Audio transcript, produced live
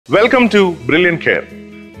Welcome to Brilliant Care.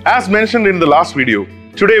 As mentioned in the last video,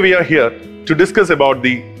 today we are here to discuss about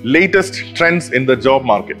the latest trends in the job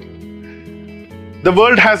market. The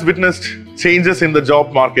world has witnessed changes in the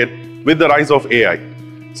job market with the rise of AI.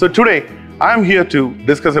 So today, I am here to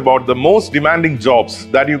discuss about the most demanding jobs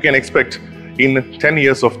that you can expect in 10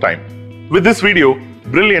 years of time. With this video,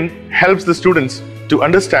 Brilliant helps the students to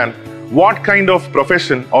understand what kind of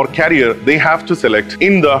profession or career they have to select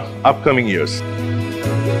in the upcoming years.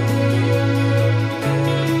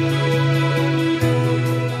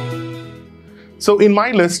 So in my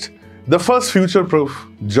list, the first future-proof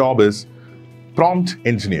job is prompt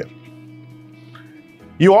engineer.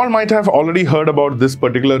 You all might have already heard about this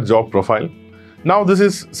particular job profile. Now this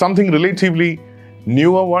is something relatively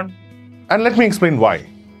newer one, and let me explain why.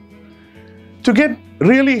 To get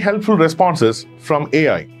really helpful responses from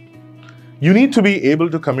AI, you need to be able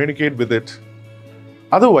to communicate with it.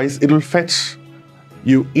 Otherwise, it will fetch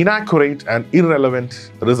you inaccurate and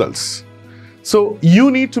irrelevant results. So you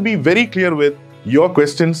need to be very clear with your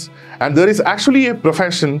questions, and there is actually a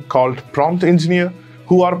profession called prompt engineer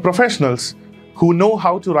who are professionals who know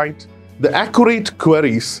how to write the accurate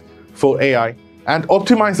queries for AI and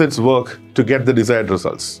optimize its work to get the desired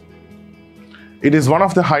results. It is one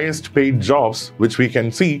of the highest paid jobs which we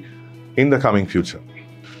can see in the coming future.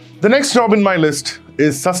 The next job in my list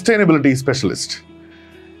is sustainability specialist.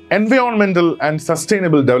 Environmental and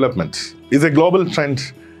sustainable development is a global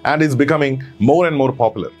trend and is becoming more and more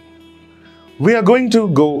popular. We are going to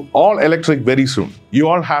go all electric very soon. You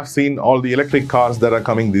all have seen all the electric cars that are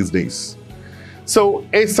coming these days. So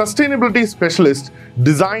a sustainability specialist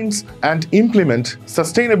designs and implements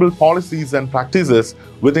sustainable policies and practices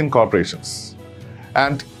within corporations.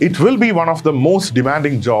 And it will be one of the most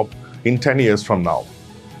demanding jobs in 10 years from now.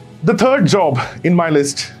 The third job in my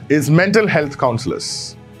list is mental health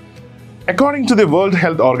counselors. According to the World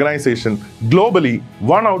Health Organization, globally,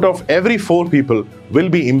 1 out of every 4 people will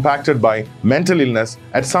be impacted by mental illness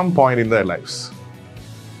at some point in their lives.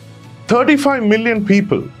 35 million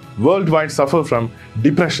people worldwide suffer from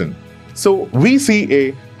depression. So we see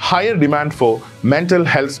a higher demand for mental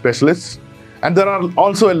health specialists. And there are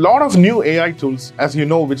also a lot of new AI tools, as you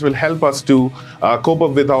know, which will help us to cope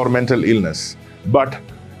up with our mental illness. But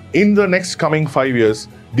in the next coming 5 years,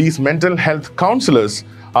 these mental health counselors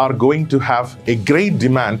are going to have a great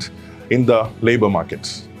demand in the labor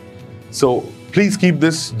market. So please keep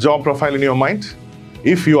this job profile in your mind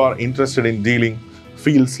if you are interested in dealing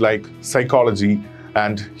fields like psychology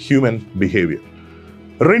and human behavior.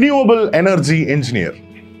 Renewable energy engineer.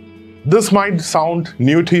 This might sound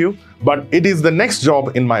new to you, but it is the next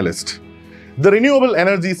job in my list. The renewable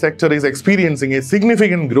energy sector is experiencing a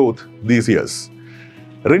significant growth these years.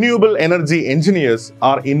 Renewable energy engineers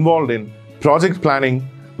are involved in project planning,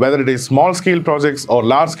 whether it is small-scale projects or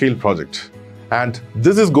large-scale projects. And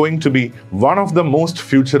this is going to be one of the most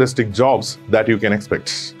futuristic jobs that you can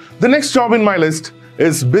expect. The next job in my list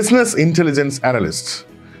is business intelligence analyst.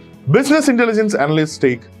 Business intelligence analysts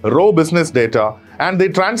take raw business data and they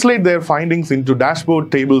translate their findings into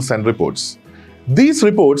dashboard tables and reports. These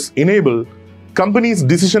reports enable companies'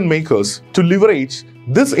 decision makers to leverage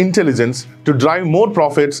this intelligence to drive more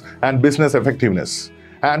profits and business effectiveness.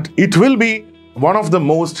 And it will be one of the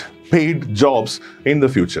most paid jobs in the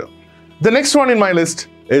future. The next one in my list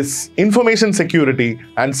is information security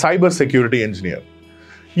and cyber security engineer.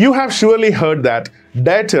 You have surely heard that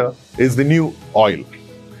data is the new oil.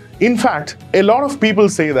 In fact, a lot of people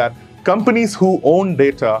say that companies who own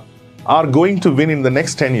data are going to win in the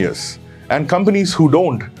next 10 years, and companies who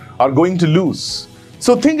don't are going to lose.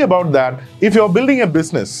 So think about that. If you're building a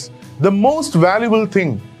business, the most valuable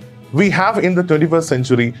thing we have in the 21st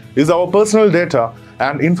century is our personal data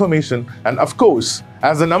and information. And of course,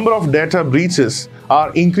 as the number of data breaches are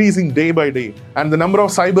increasing day by day and the number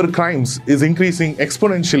of cyber crimes is increasing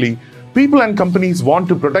exponentially, people and companies want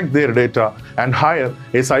to protect their data and hire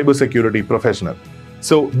a cybersecurity professional.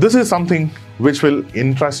 So this is something which will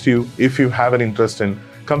interest you if you have an interest in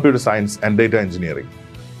computer science and data engineering.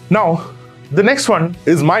 Now, the next one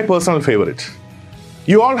is my personal favorite.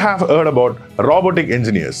 You all have heard about robotic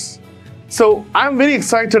engineers. So I'm very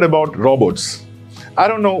excited about robots. I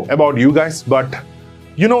don't know about you guys, but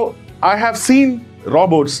I have seen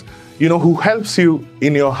robots, who helps you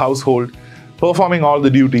in your household, performing all the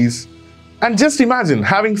duties. And just imagine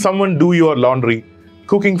having someone do your laundry,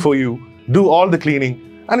 cooking for you, do all the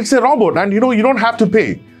cleaning, and it's a robot, and you don't have to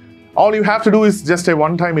pay. All you have to do is just a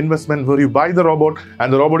one-time investment where you buy the robot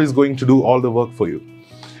and the robot is going to do all the work for you.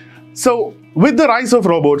 So with the rise of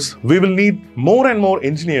robots, we will need more and more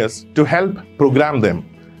engineers to help program them.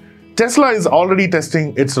 Tesla is already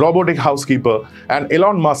testing its robotic housekeeper, and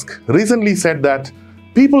Elon Musk recently said that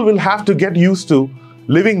people will have to get used to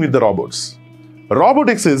living with the robots.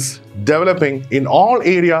 Robotics is developing in all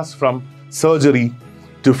areas from surgery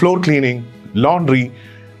to floor cleaning, laundry.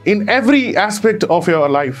 In every aspect of your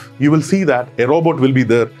life, you will see that a robot will be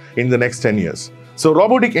there in the next 10 years. So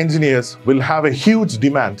robotic engineers will have a huge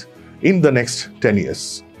demand in the next 10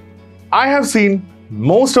 years. I have seen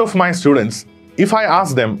most of my students, if I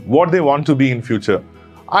ask them what they want to be in future,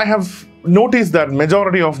 I have noticed that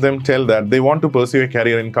majority of them tell that they want to pursue a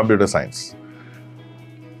career in computer science.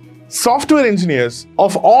 Software engineers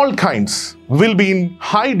of all kinds will be in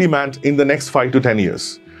high demand in the next 5 to 10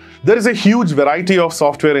 years. There is a huge variety of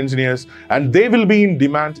software engineers, and they will be in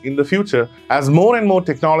demand in the future as more and more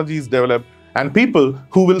technologies develop, and people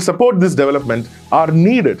who will support this development are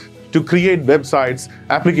needed to create websites,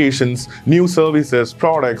 applications, new services,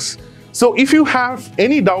 products. So if you have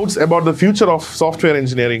any doubts about the future of software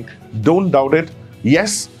engineering, don't doubt it.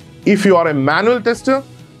 Yes, if you are a manual tester,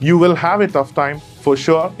 you will have a tough time for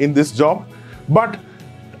sure in this job. But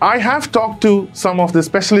I have talked to some of the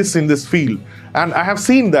specialists in this field, and I have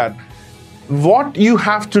seen that what you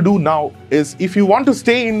have to do now is, if you want to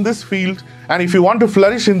stay in this field and if you want to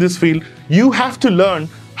flourish in this field, you have to learn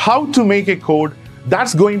how to make a code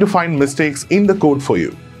that's going to find mistakes in the code for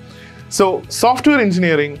you. So software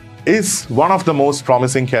engineering is one of the most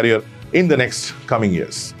promising career in the next coming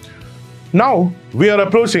years. Now we are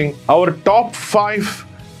approaching our top 5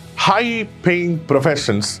 high-paying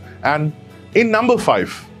professions, and in number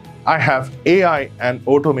 5, I have AI and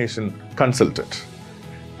automation consultant.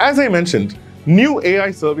 As I mentioned, new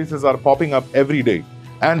AI services are popping up every day,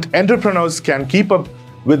 and entrepreneurs can keep up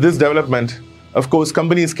with this development. Of course,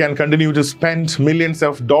 companies can continue to spend millions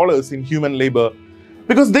of dollars in human labor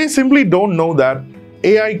because they simply don't know that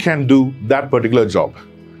AI can do that particular job.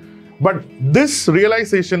 But this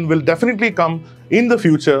realization will definitely come in the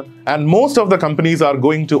future, and most of the companies are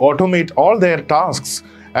going to automate all their tasks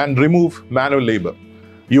and remove manual labor.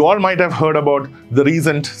 You all might have heard about the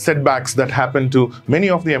recent setbacks that happened to many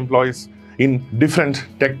of the employees in different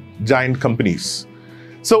tech giant companies.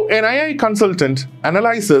 So an AI consultant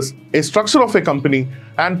analyzes a structure of a company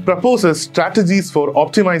and proposes strategies for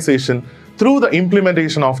optimization through the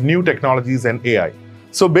implementation of new technologies and AI.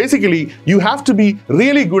 So basically, you have to be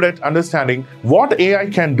really good at understanding what AI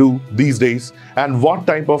can do these days and what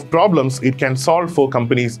type of problems it can solve for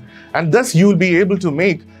companies. And thus you will be able to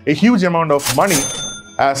make a huge amount of money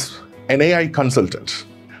as an AI consultant.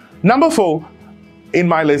 Number 4 in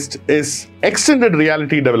my list is extended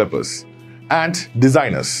reality developers and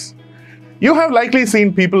designers. You have likely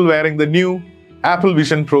seen people wearing the new Apple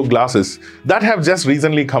Vision Pro glasses that have just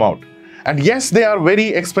recently come out. And yes, they are very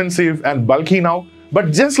expensive and bulky now,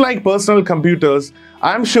 but just like personal computers,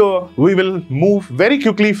 I'm sure we will move very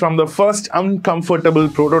quickly from the first uncomfortable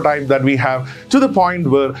prototype that we have to the point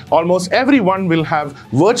where almost everyone will have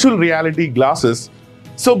virtual reality glasses.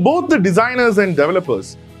 So both the designers and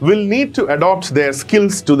developers will need to adopt their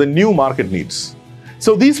skills to the new market needs.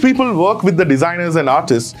 So these people work with the designers and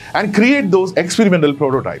artists and create those experimental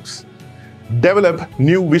prototypes, develop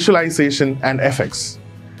new visualization and effects.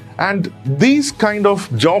 And these kind of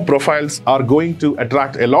job profiles are going to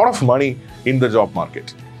attract a lot of money in the job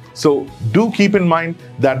market. So do keep in mind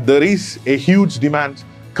that there is a huge demand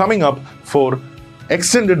coming up for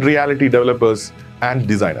extended reality developers and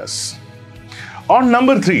designers. On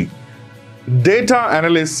number 3, data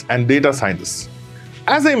analysts and data scientists.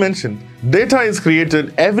 As I mentioned, data is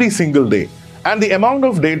created every single day, and the amount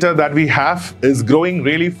of data that we have is growing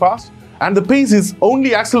really fast, and the pace is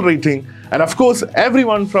only accelerating. And of course,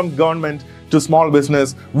 everyone from government to small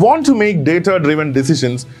business want to make data-driven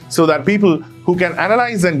decisions so that people who can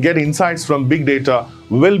analyze and get insights from big data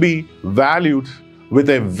will be valued with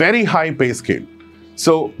a very high pay scale.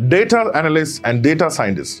 So data analysts and data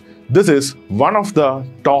scientists, this is one of the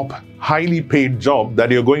top highly paid job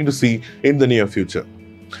that you're going to see in the near future.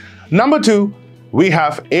 Number 2, we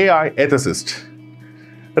have AI ethicist.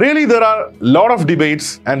 Really, there are a lot of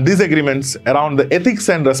debates and disagreements around the ethics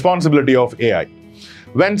and responsibility of AI.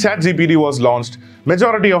 When ChatGPT was launched,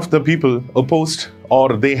 majority of the people opposed,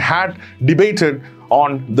 or they had debated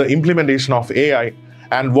on the implementation of AI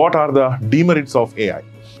and what are the demerits of AI.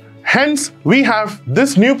 Hence, we have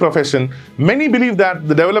this new profession. Many believe that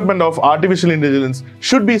the development of artificial intelligence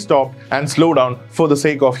should be stopped and slowed down for the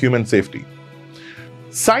sake of human safety.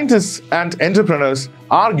 Scientists and entrepreneurs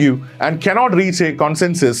argue and cannot reach a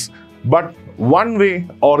consensus, but one way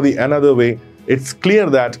or the another way, it's clear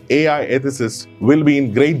that AI ethicists will be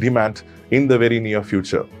in great demand in the very near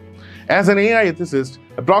future. as an AI ethicist,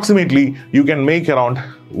 approximately you can make around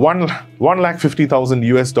 1,50,000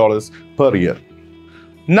 US dollars per year.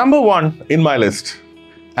 Number one in my list,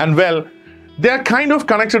 and well, they are kind of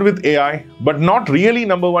connected with AI, but not really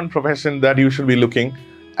number one profession that you should be looking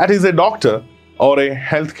at, is a doctor or a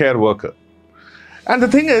healthcare worker. And the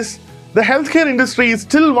thing is, the healthcare industry is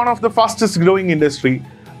still one of the fastest growing industry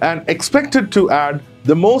and expected to add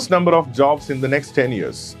the most number of jobs in the next 10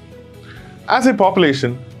 years. As a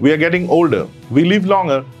population, we are getting older, we live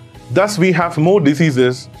longer, thus we have more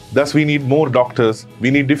diseases, thus we need more doctors, we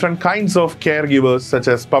need different kinds of caregivers such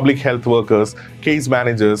as public health workers, case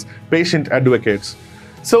managers, patient advocates.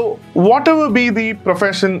 So whatever be the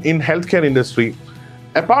profession in healthcare industry,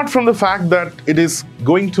 apart from the fact that it is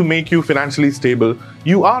going to make you financially stable,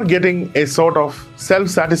 you are getting a sort of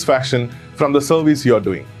self-satisfaction from the service you are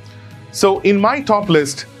doing. So in my top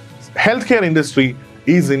list, healthcare industry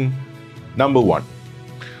is in number one.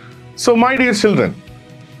 So my dear children,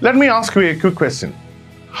 let me ask you a quick question.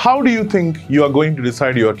 How do you think you are going to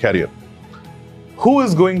decide your career? Who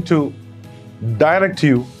is going to direct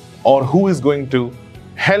you, or who is going to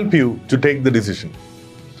help you to take the decision?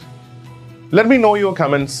 Let me know your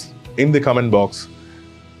comments in the comment box,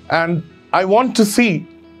 and I want to see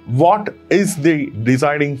what is the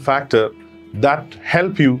deciding factor that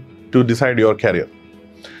help you to decide your career.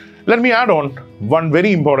 Let me add on one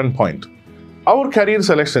very important point. Our career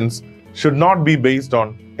selections should not be based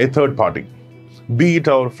on a third party, be it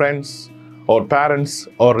our friends or parents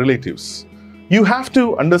or relatives. You have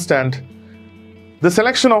to understand the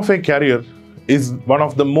selection of a career is one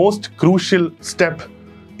of the most crucial step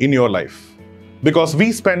in your life, because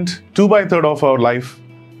we spend 2/3 of our life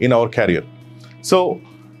in our career. So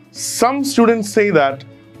some students say that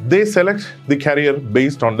they select the career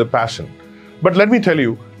based on the passion. But let me tell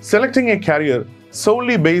you, selecting a career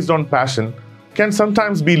solely based on passion can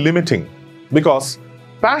sometimes be limiting, because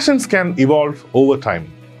passions can evolve over time.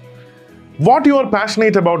 What you are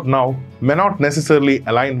passionate about now may not necessarily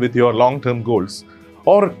align with your long-term goals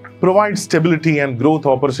or provide stability and growth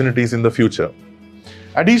opportunities in the future.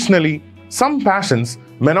 Additionally, some passions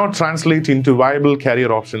may not translate into viable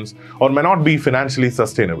career options or may not be financially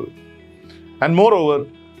sustainable. And moreover,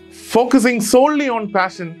 focusing solely on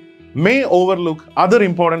passion may overlook other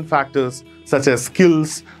important factors such as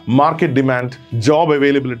skills, market demand, job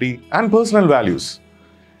availability, and personal values.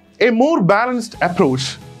 A more balanced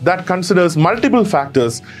approach that considers multiple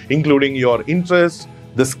factors, including your interests,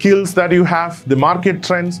 the skills that you have, the market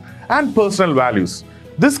trends, and personal values.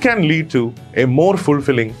 This can lead to a more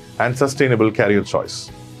fulfilling and sustainable career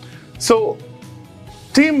choice. So,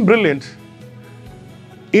 Team Brilliant,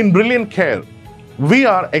 in Brilliant Care, we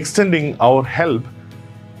are extending our help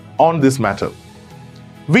on this matter.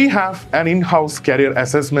 We have an in-house career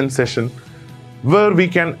assessment session where we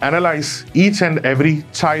can analyze each and every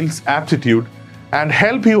child's aptitude and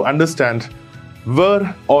help you understand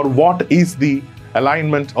where or what is the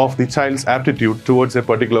alignment of the child's aptitude towards a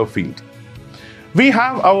particular field. We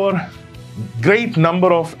have our great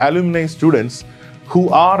number of alumni students who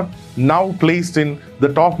are now placed in the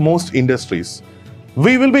topmost industries.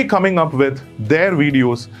 We will be coming up with their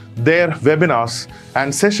videos, their webinars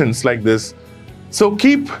and sessions like this. So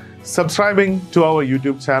keep subscribing to our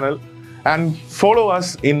YouTube channel and follow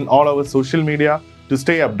us in all our social media to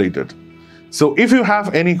stay updated. So if you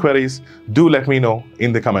have any queries, do let me know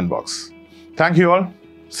in the comment box. Thank you all.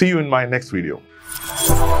 See you in my next video.